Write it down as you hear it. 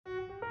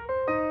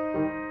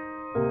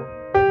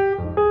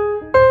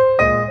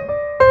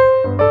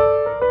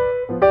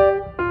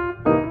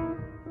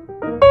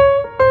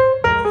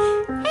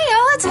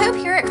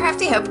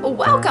Hope.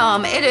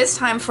 Welcome. It is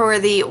time for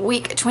the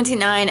week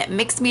 29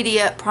 mixed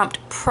media prompt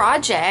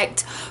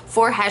project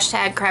for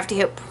hashtag Crafty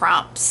Hope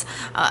prompts.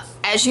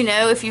 As you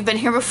know, if you've been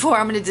here before,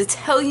 I'm going to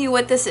tell you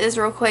what this is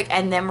real quick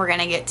and then we're going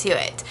to get to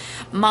it.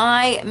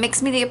 My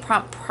mixed media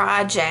prompt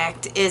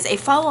project is a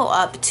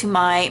follow-up to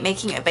my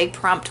making a big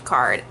prompt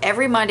card.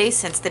 Every Monday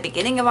since the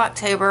beginning of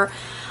October,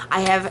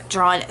 I have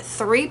drawn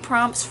 3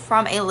 prompts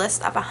from a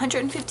list of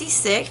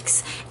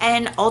 156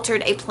 and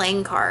altered a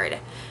playing card.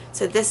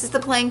 So this is the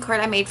playing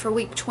card I made for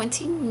week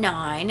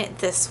 29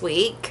 this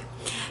week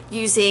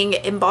using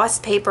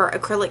embossed paper,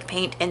 acrylic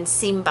paint, and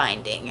seam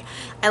binding.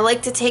 I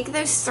like to take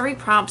those 3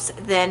 prompts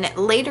then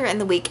later in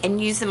the week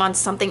and use them on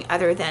something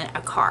other than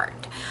a card.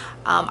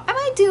 I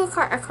might do a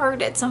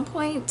card at some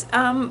point,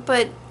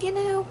 but you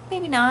know,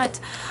 maybe not.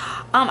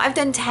 I've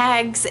done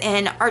tags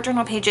in art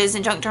journal pages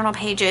and junk journal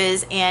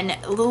pages and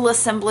little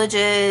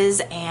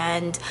assemblages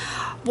and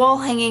wall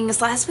hangings.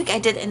 Last week I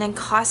did an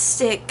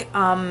encaustic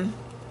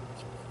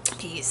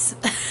piece.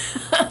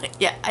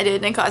 Yeah, I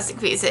did an encaustic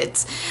piece.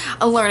 It's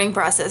a learning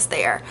process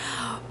there.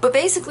 But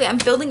basically I'm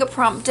building a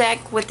prompt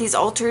deck with these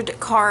altered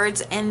cards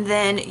and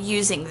then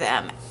using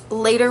them.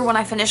 Later when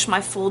I finish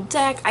my full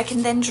deck, I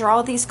can then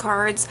draw these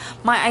cards.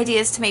 My idea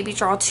is to maybe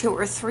draw 2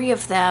 or 3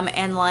 of them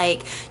and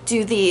like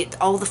do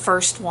all the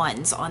first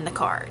ones on the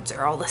cards,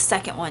 or all the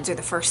second ones, or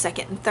the first,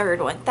 second, and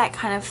third one, that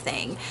kind of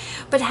thing.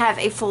 But have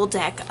a full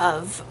deck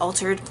of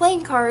altered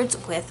playing cards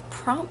with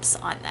prompts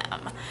on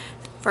them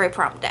for a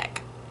prompt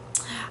deck.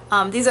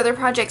 These other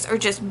projects are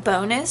just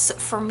bonus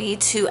for me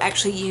to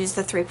actually use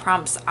the 3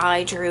 prompts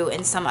I drew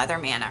in some other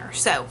manner.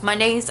 So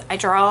Mondays I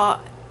draw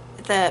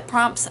the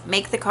prompts,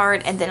 make the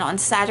card, and then on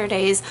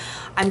Saturdays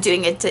I'm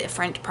doing a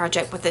different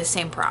project with those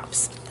same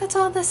prompts. That's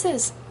all this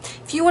is.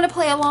 If you want to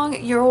play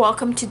along, you're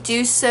welcome to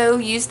do so.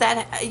 Use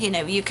that, you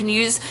know, you can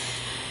use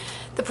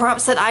the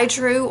prompts that I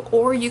drew,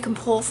 or you can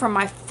pull from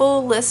my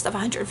full list of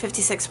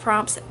 156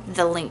 prompts.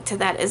 The link to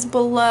that is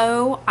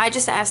below. I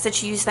just ask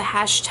that you use the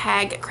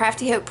hashtag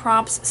Crafty Hope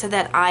prompts so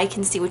that I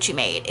can see what you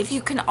made. If you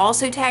can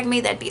also tag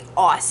me, that'd be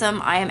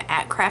awesome. I am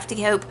at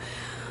Crafty Hope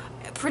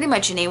pretty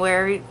much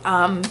anywhere.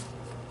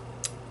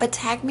 But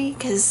tag me,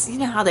 because you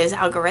know how those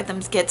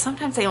algorithms get.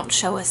 Sometimes they don't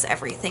show us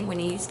everything when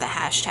you use the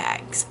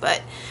hashtags,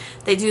 but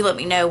they do let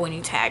me know when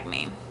you tag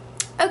me.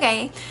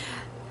 Okay.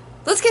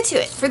 Let's get to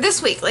it. For this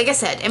week, like I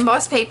said,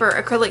 embossed paper,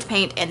 acrylic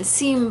paint, and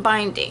seam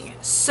binding.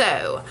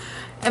 So,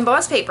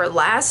 embossed paper,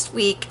 last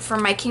week for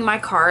making my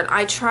card,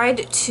 I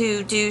tried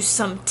to do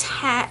some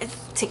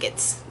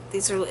tickets.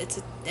 It's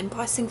an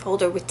embossing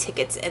folder with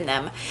tickets in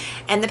them.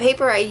 And the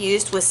paper I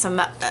used was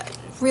some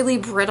really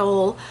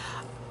brittle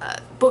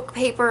book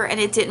paper, and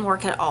it didn't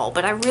work at all,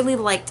 but I really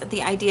liked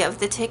the idea of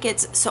the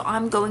tickets, so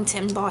I'm going to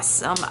emboss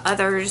some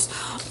others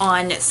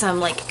on some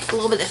like a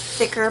little bit of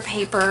thicker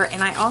paper.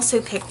 And I also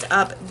picked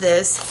up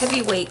this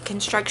heavyweight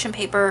construction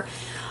paper.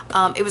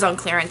 It was on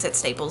clearance at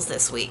Staples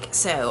this week,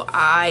 so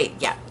I'm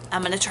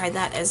gonna try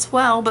that as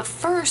well. But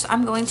first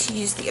I'm going to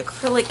use the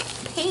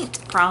acrylic paint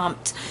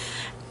prompt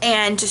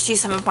and just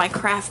use some of my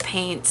craft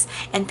paints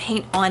and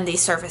paint on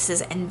these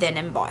surfaces and then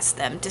emboss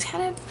them to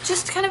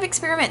just kind of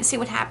experiment and see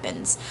what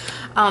happens,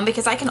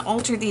 because I can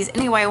alter these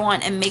any way I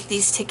want and make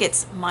these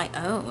tickets my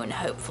own.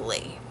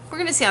 Hopefully we're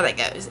gonna see how that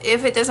goes.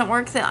 If it doesn't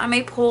work, then I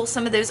may pull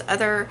some of those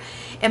other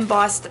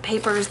embossed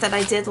papers that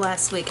I did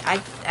last week.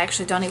 I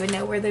actually don't even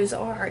know where those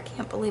are. I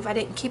can't believe I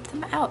didn't keep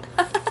them out.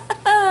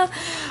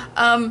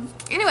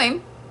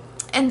 Anyway,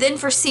 and then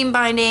for seam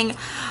binding,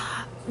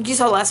 you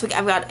saw last week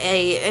I've got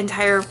an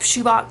entire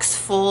shoebox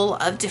full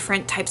of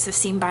different types of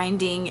seam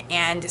binding,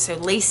 and so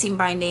lace seam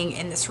binding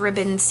and this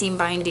ribbon seam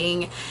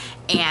binding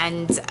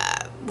and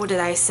what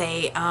did I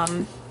say,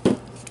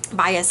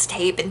 bias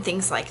tape and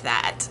things like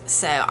that.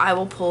 So I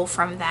will pull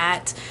from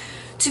that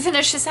to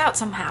finish this out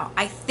somehow.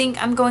 I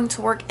think I'm going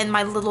to work in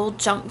my little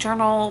junk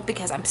journal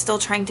because I'm still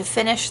trying to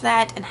finish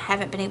that and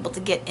haven't been able to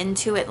get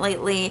into it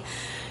lately.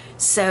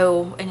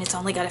 So, and it's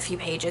only got a few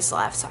pages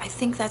left, so I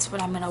think that's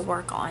what I'm going to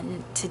work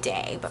on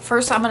today. But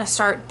first I'm going to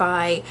start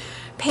by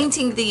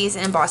painting these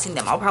and embossing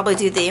them. I'll probably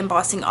do the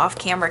embossing off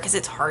camera because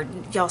it's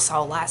hard. Y'all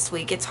saw last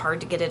week, it's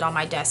hard to get it on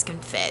my desk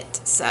and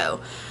fit.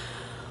 So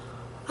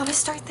I'll just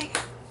start there.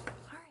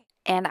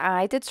 And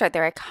I did start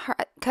there.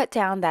 I cut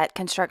down that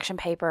construction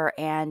paper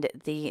and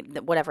the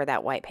whatever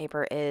that white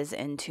paper is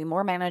into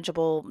more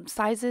manageable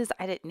sizes.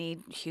 I didn't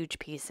need huge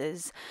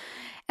pieces.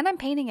 And I'm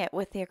painting it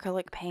with the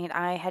acrylic paint.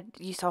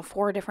 You saw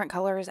 4 different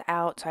colors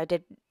out. So I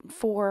did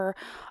 4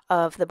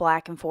 of the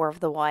black and 4 of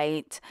the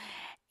white.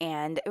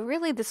 And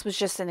really this was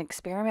just an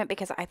experiment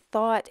because I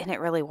thought, and it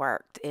really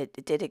worked,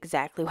 it did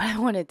exactly what I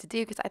wanted to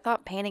do, because I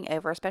thought painting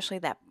over, especially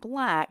that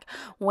black,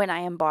 when I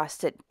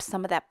embossed it,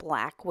 some of that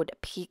black would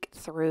peek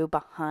through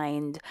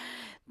behind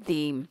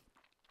the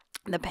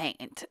the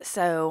paint.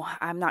 So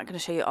I'm not going to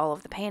show you all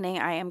of the painting.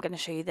 I am going to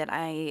show you that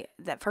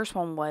that first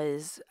one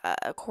was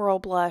a coral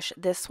blush.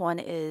 This one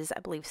is, I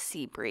believe,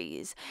 Sea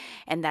Breeze,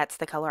 and that's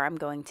the color I'm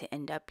going to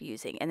end up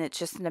using. And it's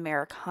just an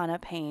Americana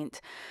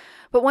paint.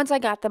 But once I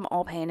got them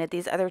all painted,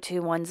 these other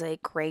two, one's a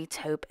gray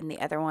taupe and the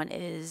other one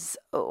is,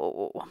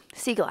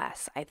 sea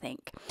glass, I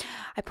think.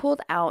 I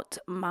pulled out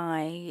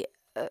my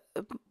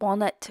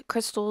walnut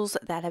crystals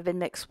that have been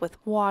mixed with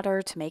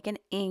water to make an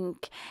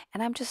ink,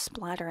 and I'm just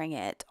splattering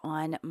it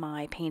on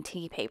my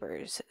painty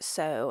papers.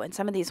 So, and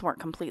some of these weren't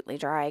completely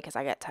dry because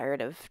I got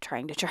tired of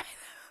trying to dry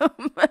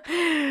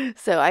them.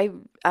 So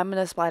I'm going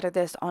to splatter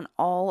this on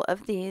all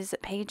of these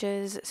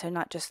pages, so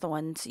not just the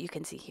ones you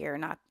can see here,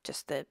 not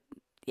just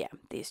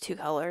these two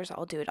colors.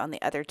 I'll do it on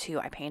the other two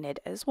I painted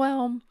as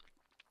well,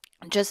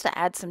 just to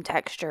add some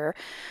texture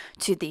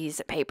to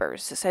these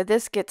papers. So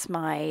this gets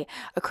my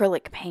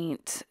acrylic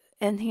paint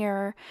in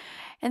here.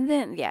 And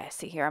then,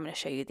 see here, I'm going to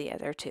show you the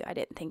other two. I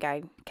didn't think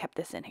I kept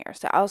this in here.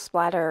 So I'll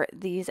splatter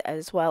these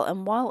as well.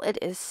 And while it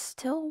is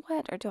still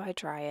wet, or do I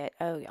dry it?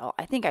 Oh, y'all,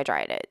 I think I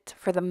dried it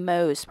for the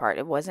most part.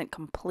 It wasn't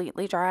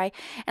completely dry.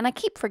 And I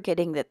keep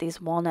forgetting that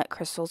these walnut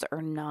crystals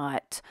are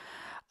not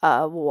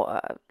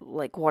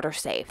like water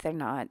safe. They're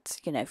not,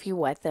 if you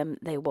wet them,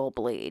 they will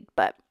bleed,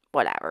 but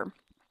whatever.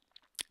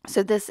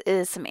 So this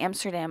is some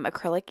Amsterdam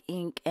acrylic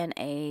ink in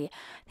I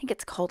think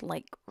it's called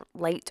like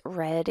light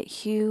red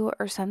hue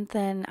or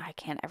something. I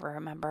can't ever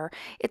remember.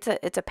 It's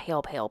a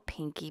pale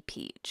pinky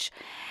peach.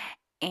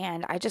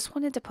 And I just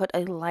wanted to put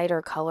a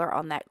lighter color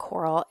on that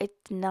coral.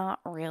 It's not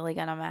really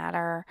gonna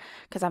matter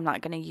because I'm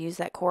not gonna use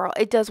that coral.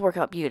 It does work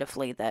out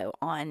beautifully though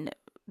on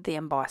the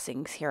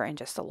embossings here in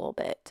just a little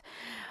bit.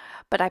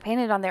 But I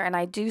painted on there and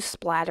I do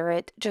splatter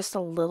it just a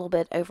little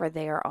bit over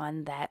there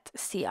on that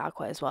sea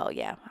aqua as well.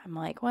 Yeah, I'm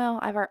like, well,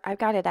 I've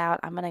got it out.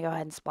 I'm going to go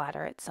ahead and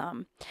splatter it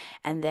some.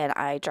 And then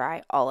I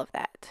dry all of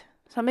that.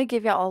 So I'm going to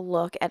give y'all a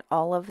look at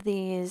all of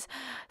these.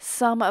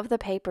 Some of the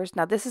papers.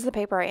 Now, this is the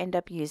paper I end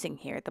up using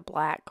here, the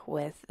black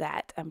with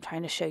that. I'm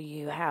trying to show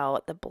you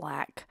how the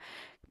black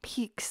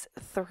peeks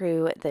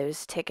through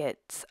those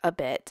tickets a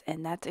bit,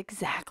 and that's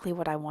exactly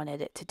what I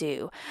wanted it to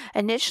do.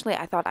 Initially,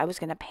 I thought I was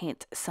going to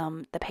paint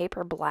the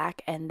paper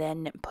black and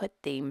then put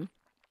the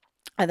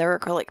other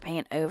acrylic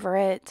paint over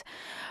it,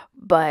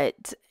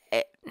 but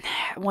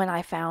when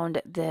I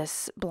found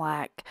this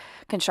black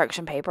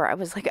construction paper, I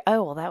was like,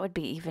 oh, well, that would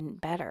be even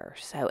better.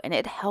 So, and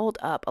it held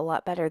up a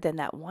lot better than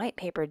that white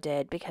paper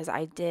did because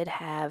I did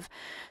have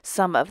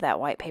some of that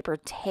white paper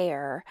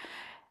tear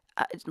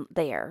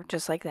there,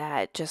 just like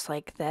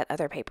that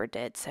other paper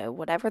did. So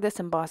whatever this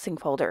embossing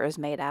folder is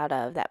made out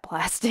of, that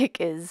plastic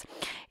it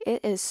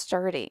is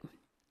sturdy.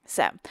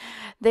 So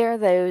there are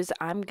those.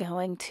 I'm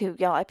going to,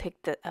 y'all, I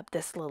picked up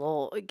this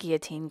little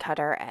guillotine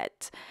cutter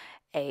at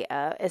a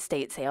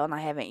estate sale and I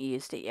haven't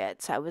used it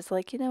yet. So I was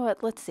like, you know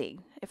what, let's see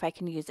if I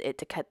can use it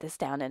to cut this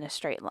down in a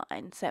straight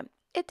line. So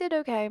it did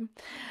okay.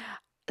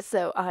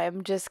 So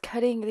I'm just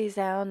cutting these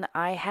down.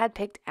 I had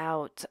picked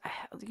out,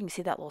 you can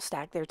see that little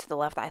stack there to the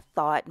left. I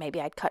thought maybe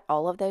I'd cut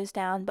all of those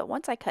down, but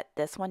once I cut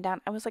this one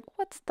down, I was like,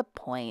 what's the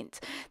point?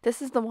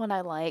 This is the one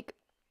I like.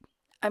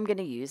 I'm going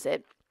to use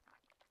it.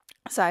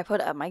 So I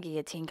put up my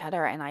guillotine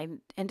cutter and I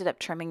ended up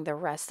trimming the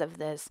rest of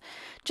this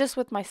just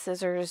with my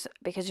scissors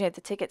because the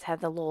tickets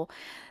had the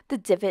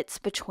divots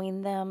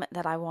between them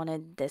that I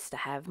wanted this to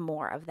have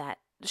more of that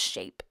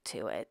shape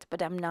to it.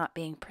 But I'm not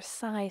being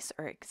precise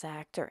or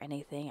exact or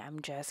anything.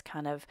 I'm just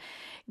kind of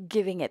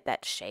giving it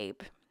that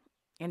shape.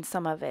 And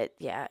some of it,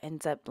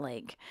 ends up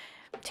like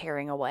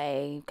tearing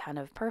away kind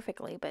of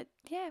perfectly. But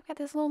I've got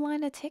this little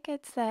line of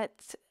tickets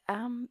that,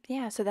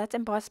 so that's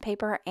embossed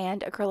paper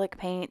and acrylic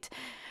paint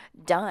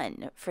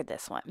done for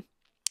this one.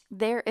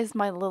 There is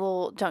my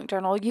little junk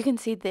journal. You can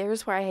see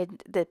there's where I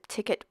had the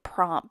ticket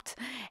prompt,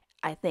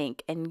 I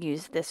think, and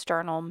used this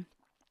journal.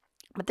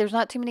 But there's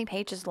not too many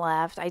pages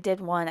left. I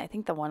did one, I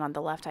think the one on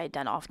the left I had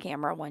done off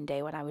camera one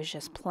day when I was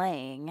just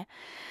playing.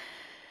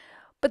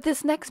 But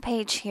this next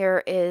page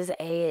here is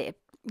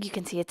you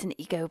can see it's an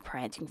eco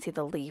print. You can see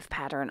the leaf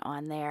pattern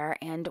on there.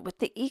 And with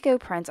the eco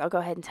prints, I'll go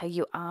ahead and tell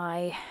you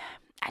I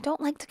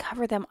don't like to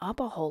cover them up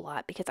a whole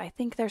lot because I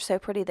think they're so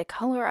pretty. The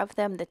color of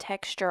them, the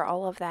texture,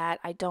 all of that,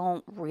 I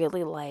don't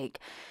really like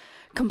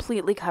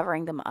completely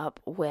covering them up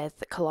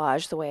with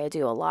collage the way I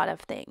do a lot of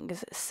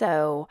things.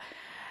 So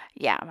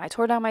I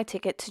tore down my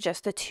ticket to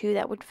just the two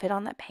that would fit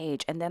on that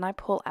page, and then I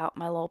pull out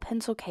my little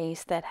pencil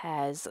case that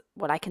has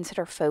what I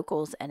consider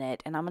focals in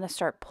it, and I'm going to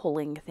start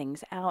pulling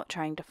things out,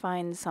 trying to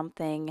find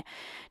something.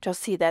 You'll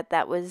see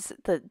that was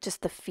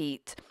just the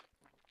feet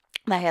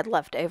I had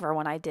left over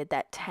when I did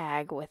that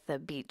tag with the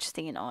beach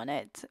scene on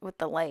it with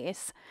the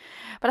lace.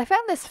 But I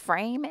found this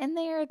frame in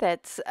there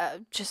that's I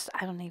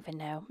don't even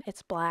know.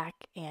 It's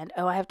black and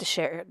I have to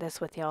share this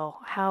with y'all.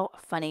 How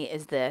funny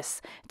is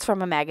this? It's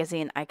from a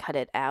magazine. I cut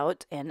it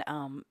out and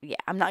I'm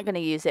not going to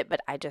use it,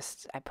 but I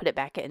put it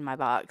back in my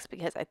box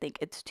because I think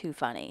it's too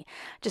funny.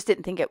 Just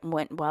didn't think it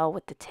went well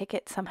with the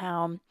ticket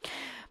somehow.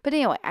 But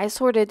anyway, I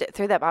sorted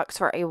through that box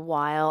for a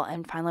while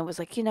and finally was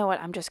like, you know what,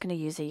 I'm just going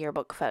to use a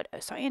yearbook photo.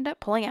 So I end up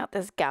pulling out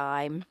this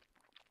guy.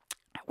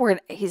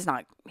 He's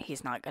not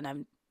going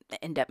to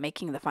end up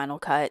making the final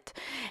cut.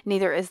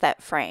 Neither is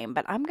that frame,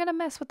 but I'm going to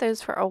mess with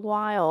those for a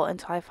while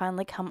until I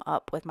finally come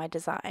up with my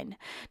design.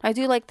 Now, I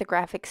do like the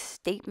graphic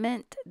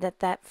statement that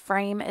that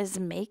frame is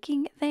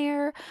making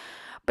there,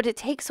 but it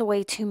takes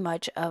away too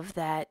much of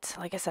that.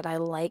 Like I said, I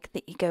like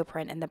the eco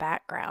print in the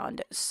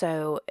background,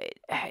 so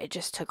it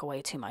just took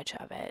away too much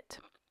of it.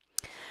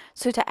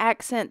 So to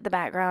accent the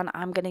background,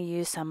 I'm going to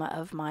use some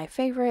of my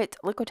favorite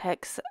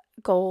Liquitex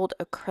gold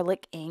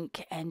acrylic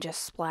ink and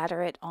just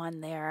splatter it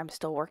on there. I'm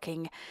still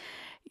working,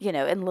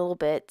 in little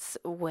bits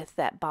with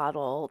that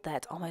bottle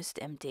that's almost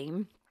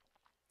empty.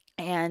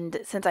 And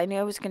since I knew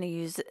I was going to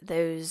use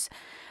those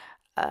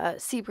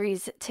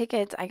Seabreeze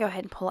tickets, I go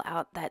ahead and pull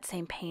out that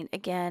same paint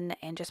again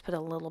and just put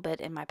a little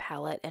bit in my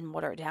palette and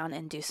water it down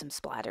and do some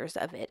splatters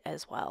of it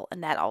as well.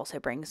 And that also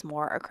brings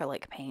more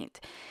acrylic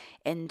paint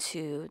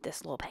into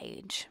this little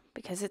page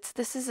because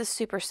this is a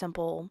super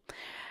simple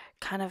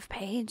kind of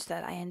page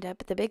that I end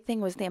up. The big thing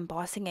was the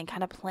embossing and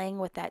kind of playing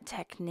with that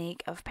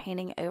technique of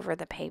painting over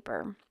the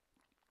paper.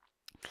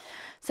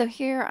 So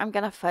here I'm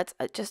going to futz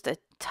just a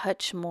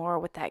touch more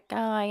with that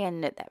guy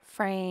and that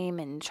frame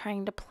and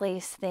trying to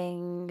place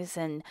things.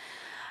 And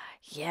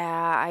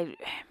yeah,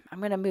 I'm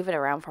going to move it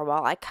around for a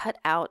while. I cut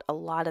out a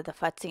lot of the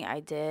futzing I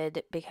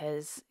did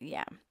because,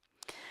 yeah.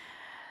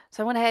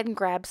 So I went ahead and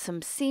grabbed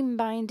some seam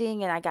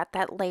binding and I got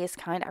that lace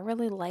kind. I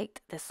really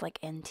liked this like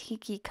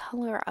antique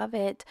color of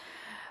it.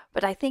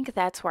 But I think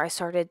that's where I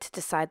started to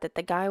decide that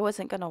the guy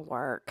wasn't going to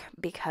work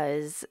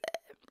because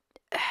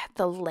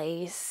the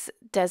lace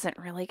doesn't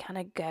really kind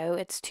of go.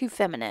 It's too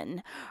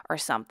feminine or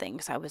something.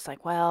 So I was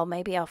like, well,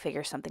 maybe I'll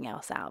figure something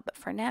else out. But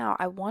for now,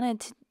 I wanted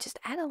to just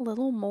add a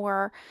little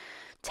more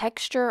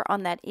texture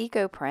on that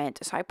eco print.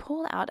 So I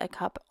pulled out a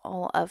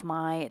couple of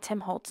my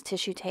Tim Holtz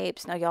tissue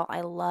tapes. Now, y'all,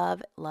 I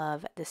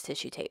love this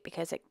tissue tape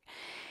because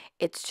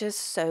it's just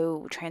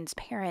so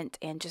transparent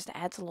and just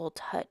adds a little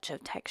touch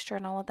of texture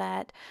and all of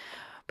that.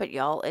 But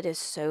y'all, it is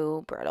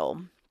so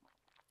brittle.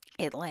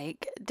 It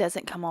like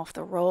doesn't come off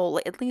the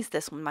roll. At least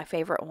this one, my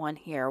favorite one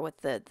here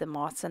with the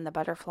moths and the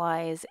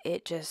butterflies,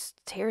 it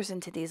just tears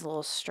into these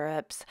little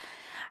strips.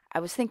 I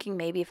was thinking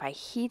maybe if I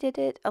heated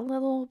it a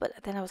little, but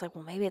then I was like,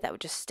 well, maybe that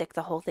would just stick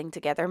the whole thing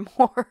together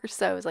more.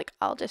 So I was like,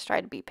 I'll just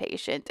try to be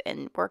patient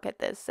and work at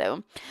this.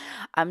 So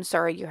I'm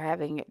sorry you're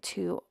having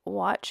to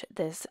watch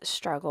this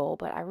struggle,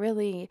 but I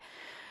really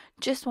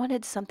just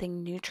wanted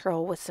something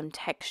neutral with some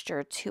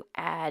texture to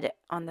add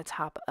on the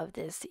top of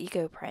this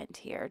eco print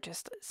here.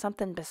 Just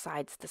something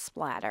besides the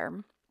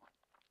splatter.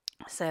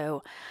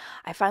 So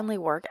I finally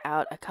work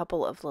out a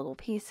couple of little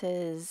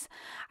pieces.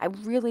 I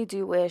really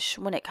do wish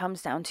when it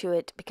comes down to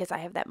it, because I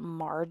have that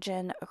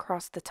margin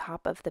across the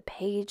top of the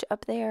page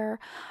up there,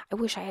 I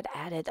wish I had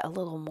added a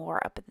little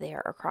more up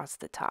there across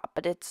the top.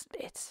 But it's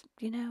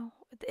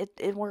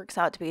it works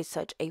out to be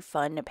such a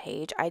fun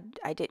page.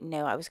 I didn't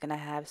know I was going to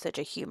have such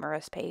a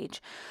humorous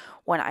page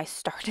when I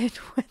started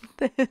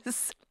with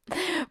this.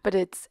 But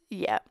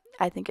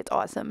I think it's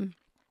awesome.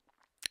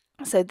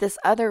 So this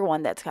other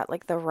one that's got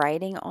like the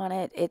writing on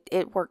it,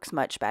 it works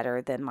much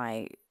better than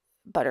my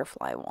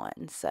butterfly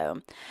one.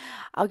 So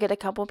I'll get a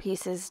couple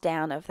pieces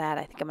down of that.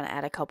 I think I'm going to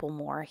add a couple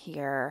more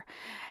here.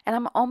 And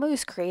I'm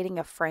almost creating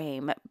a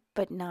frame,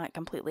 but not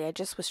completely. I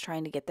just was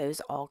trying to get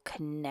those all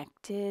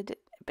connected,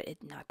 but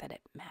not that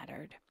it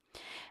mattered.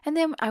 And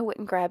then I went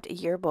and grabbed a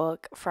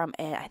yearbook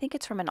I think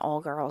it's from an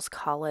all-girls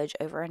college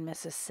over in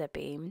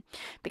Mississippi,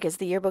 because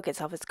the yearbook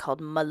itself is called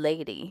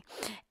M'Lady,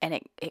 and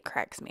it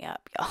cracks me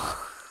up, y'all.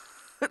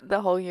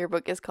 The whole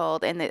yearbook is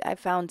called, and I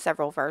found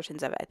several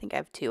versions of it. I think I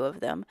have 2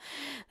 of them,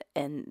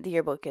 and the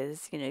yearbook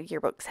is,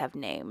 yearbooks have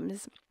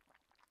names,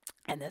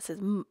 and this is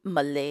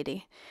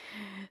M'Lady.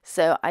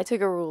 So I took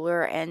a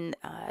ruler and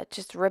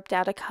just ripped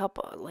out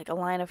a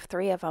line of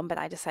 3 of them, but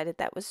I decided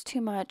that was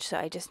too much, so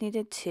I just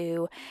needed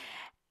 2.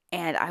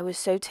 And I was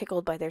so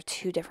tickled by their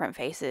 2 different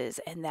faces,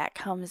 and that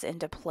comes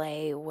into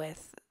play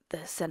with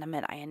the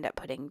sentiment I end up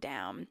putting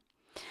down.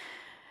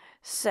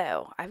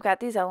 So I've got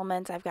these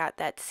elements, I've got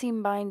that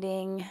seam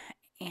binding,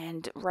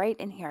 and right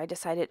in here I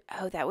decided,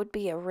 oh, that would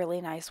be a really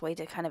nice way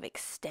to kind of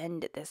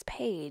extend this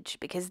page,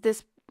 because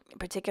this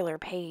particular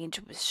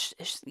page was,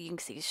 you can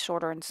see,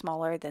 shorter and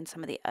smaller than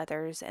some of the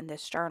others in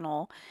this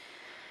journal.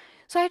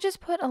 So I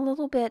just put a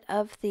little bit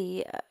of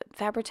the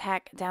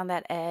Fabri-Tac down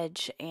that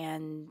edge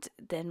and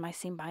then my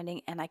seam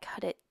binding, and I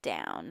cut it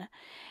down.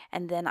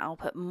 And then I'll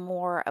put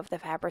more of the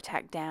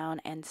Fabri-Tac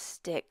down and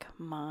stick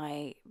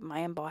my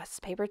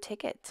embossed paper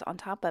tickets on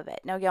top of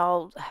it. Now,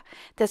 y'all,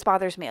 this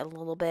bothers me a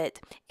little bit.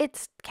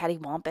 It's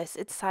cattywampus.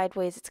 It's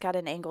sideways. It's got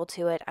an angle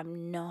to it.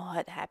 I'm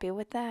not happy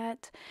with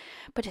that,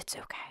 but it's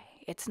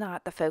okay. It's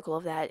not the focal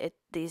of that.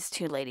 These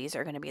 2 ladies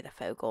are going to be the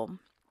focal.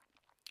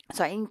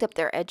 So I inked up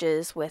their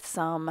edges with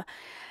some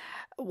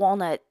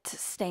walnut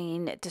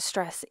stain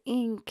distress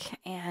ink,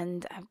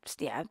 and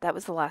yeah, that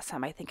was the last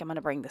time I think I'm going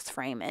to bring this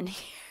frame in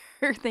here.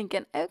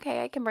 thinking,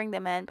 okay, I can bring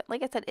them in. But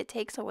like I said, it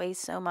takes away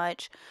so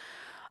much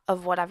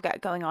of what I've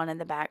got going on in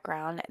the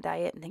background that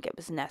I didn't think it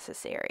was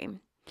necessary.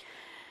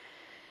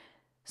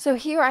 So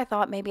here I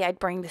thought maybe I'd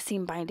bring the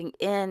seam binding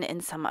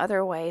in some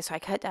other way. So I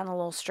cut down a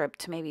little strip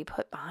to maybe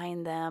put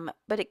behind them,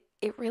 but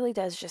it really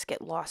does just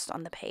get lost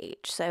on the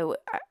page. So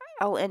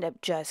I'll end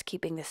up just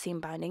keeping the seam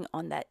binding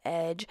on that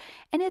edge,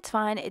 and it's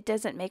fine. It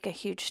doesn't make a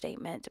huge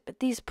statement, but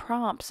these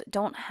prompts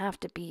don't have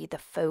to be the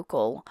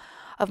focal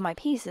of my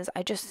pieces.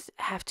 I just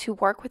have to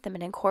work with them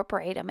and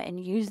incorporate them and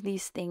use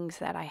these things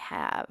that I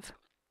have.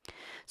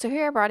 So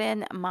here I brought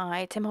in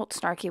my Tim Holtz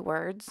Snarky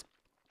Words.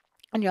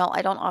 And y'all,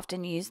 I don't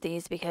often use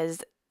these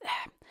because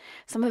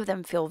some of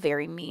them feel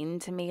very mean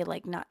to me,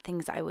 like not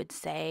things I would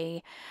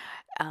say.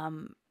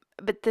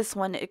 But this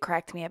one, it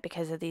cracked me up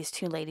because of these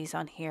two ladies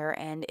on here,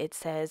 and it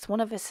says,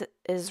 one of us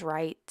is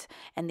right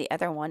and the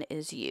other one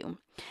is you.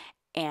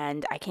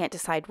 And I can't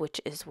decide which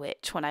is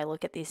which when I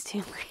look at these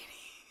two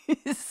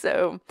ladies.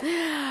 So,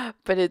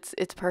 but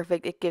it's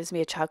perfect. It gives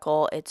me a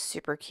chuckle. It's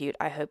super cute.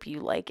 I hope you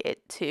like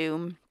it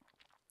too.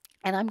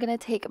 And I'm going to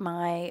take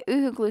my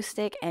Oohoo glue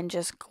stick and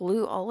just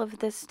glue all of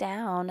this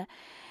down.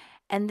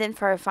 And then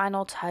for a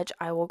final touch,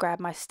 I will grab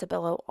my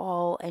Stabilo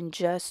All and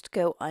just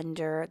go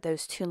under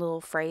those two little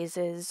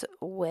phrases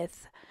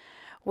with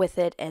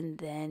it, and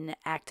then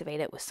activate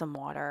it with some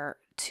water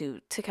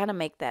to kind of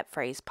make that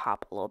phrase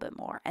pop a little bit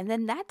more. And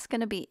then that's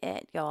going to be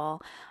it,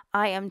 y'all.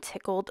 I am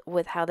tickled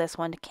with how this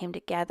one came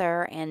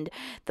together and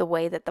the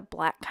way that the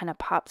black kind of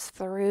pops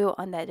through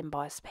on that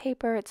embossed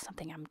paper. It's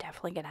something I'm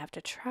definitely going to have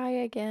to try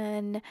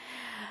again.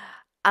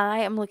 I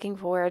am looking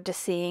forward to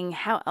seeing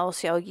how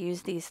else y'all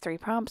use these 3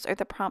 prompts or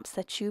the prompts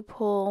that you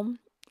pull.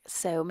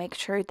 So make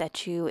sure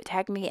that you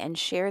tag me and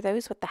share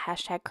those with the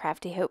hashtag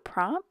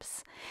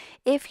CraftyHopePrompts.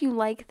 If you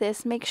like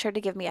this, make sure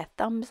to give me a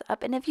thumbs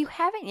up. And if you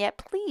haven't yet,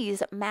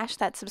 please mash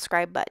that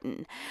subscribe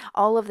button.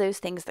 All of those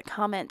things, the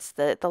comments,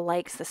 the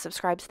likes, the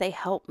subscribes, they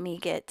help me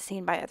get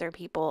seen by other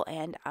people.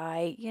 And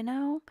I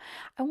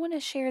want to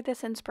share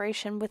this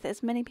inspiration with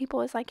as many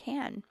people as I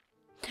can.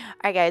 All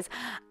right, guys,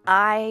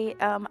 I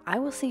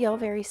will see y'all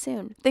very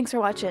soon. Thanks for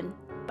watching.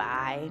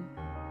 Bye.